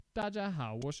大家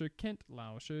好，我是 Kent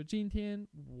老师。今天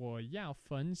我要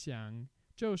分享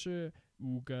就是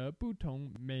5个不同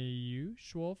美语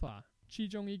说法，其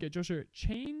中一个就是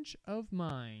change of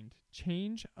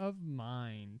mind。change of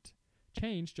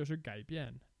mind，change 就是改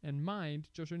变 ，and mind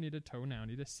就是你的头脑、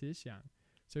你的思想。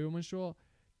所以我们说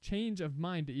change of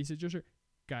mind 的意思就是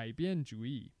改变主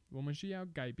意，我们需要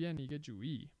改变一个主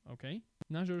意 ，OK？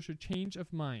 那就是 change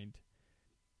of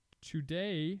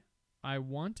mind。Today I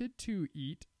wanted to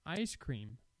eat ice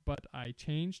cream, but I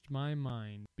changed my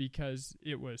mind because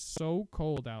it was so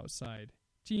cold outside.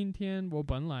 今天我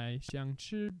本来想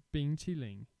吃冰淇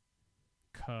淋，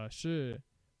可是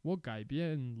我改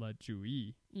变了主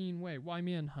意，因为外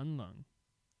面很冷。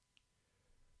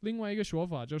另外一个说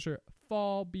法就是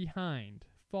fall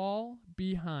behind。fall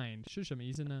behind 是什么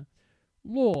意思呢？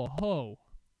落后，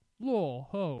落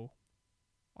后。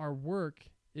Our work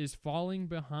is falling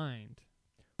behind.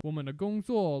 我们的工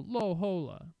作落后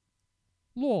了，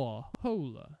落后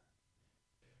了。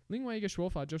另外一个说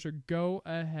法就是 go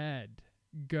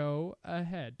ahead。go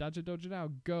ahead， 大家都知道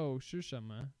go 是什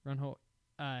么，然后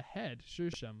ahead 是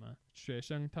什么。学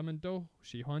生他们都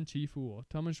喜欢欺负我，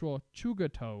他们说出个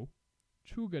头，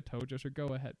出个头就是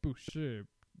go ahead， 不是，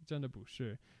真的不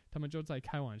是，他们就在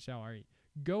开玩笑而已。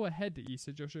go ahead 的意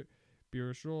思就是，比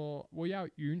如说我要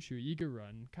允许一个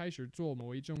人开始做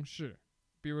某一种事，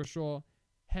比如说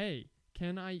Hey,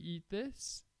 can I eat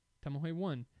this? 他们会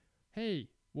问 Hey,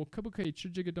 我可不可以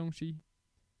吃这个东西？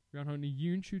然后你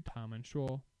允许他们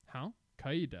说好，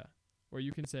可以的。Or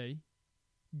you can say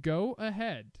Go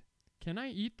ahead. Can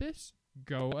I eat this?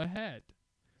 Go ahead.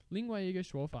 另外一个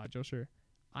说法就是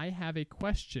I have a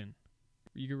question.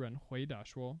 一个人回答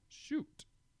说 Shoot.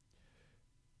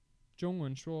 中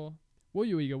文说我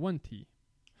有一个问题。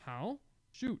好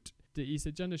Shoot 的意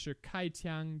思真的是开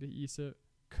枪的意思。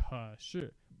可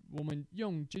是我们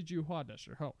用这句话的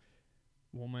时候，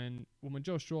我们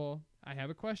就说 I have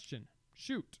a question,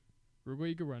 shoot。 如果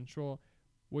一个人说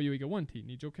我有一个问题，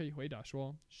你就可以回答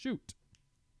说 shoot。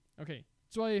 OK，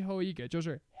 最后一个就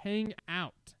是 hang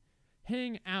out。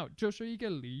 hang out 就是一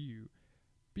个俚语，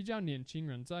比较年轻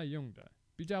人在用的，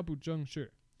比较不正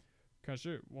式，可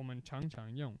是我们常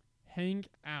常用 hang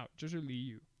out 就是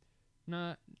俚语。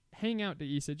那 hang out 的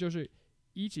意思就是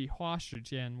一起花时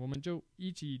间，我们就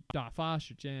一起打发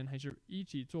时间，还是一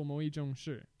起做某一种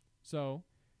事。So，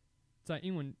 在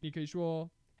英文你可以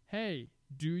说 Hey,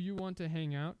 do you want to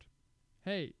hang out?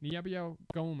 Hey, 你要不要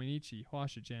跟我们一起花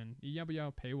时间？你要不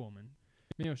要陪我们？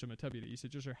没有什么特别的意思，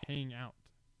就是 hang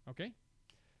out。OK？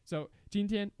 So， 今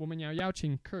天我们要邀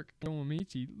请 Kirk 跟我们一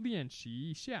起练习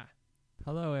一下。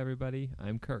Hello, everybody.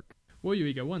 I'm Kirk. 我有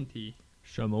一个问题。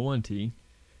什么问题？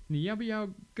你要不要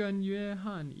跟约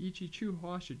翰一起去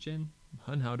花时间？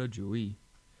很好的主意。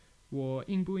我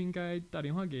应不应该打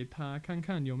电话给他看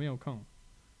看有没有空？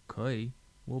可以，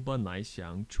我本来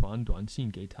想传短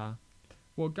信给他。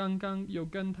我刚刚有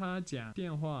跟他讲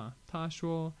电话，他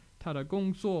说他的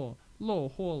工作落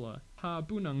后了，他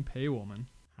不能陪我们。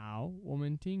好，我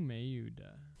们听美语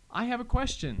的。I have a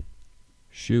question.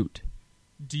 Shoot.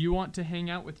 Do you want to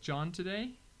hang out with John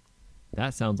today?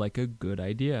 That sounds like a good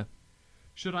idea.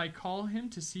 Should I call him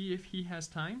to see if he has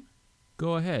time?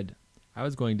 Go ahead. I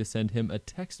was going to send him a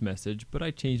text message, but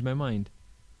I changed my mind.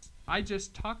 I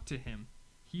just talked to him.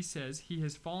 He says he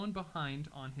has fallen behind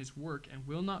on his work and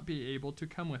will not be able to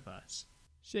come with us.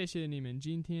 谢谢你们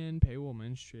今天陪我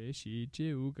们学习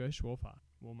这5个说法，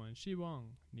我们希望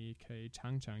你可以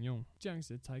常常用，这样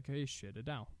子才可以学得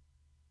到。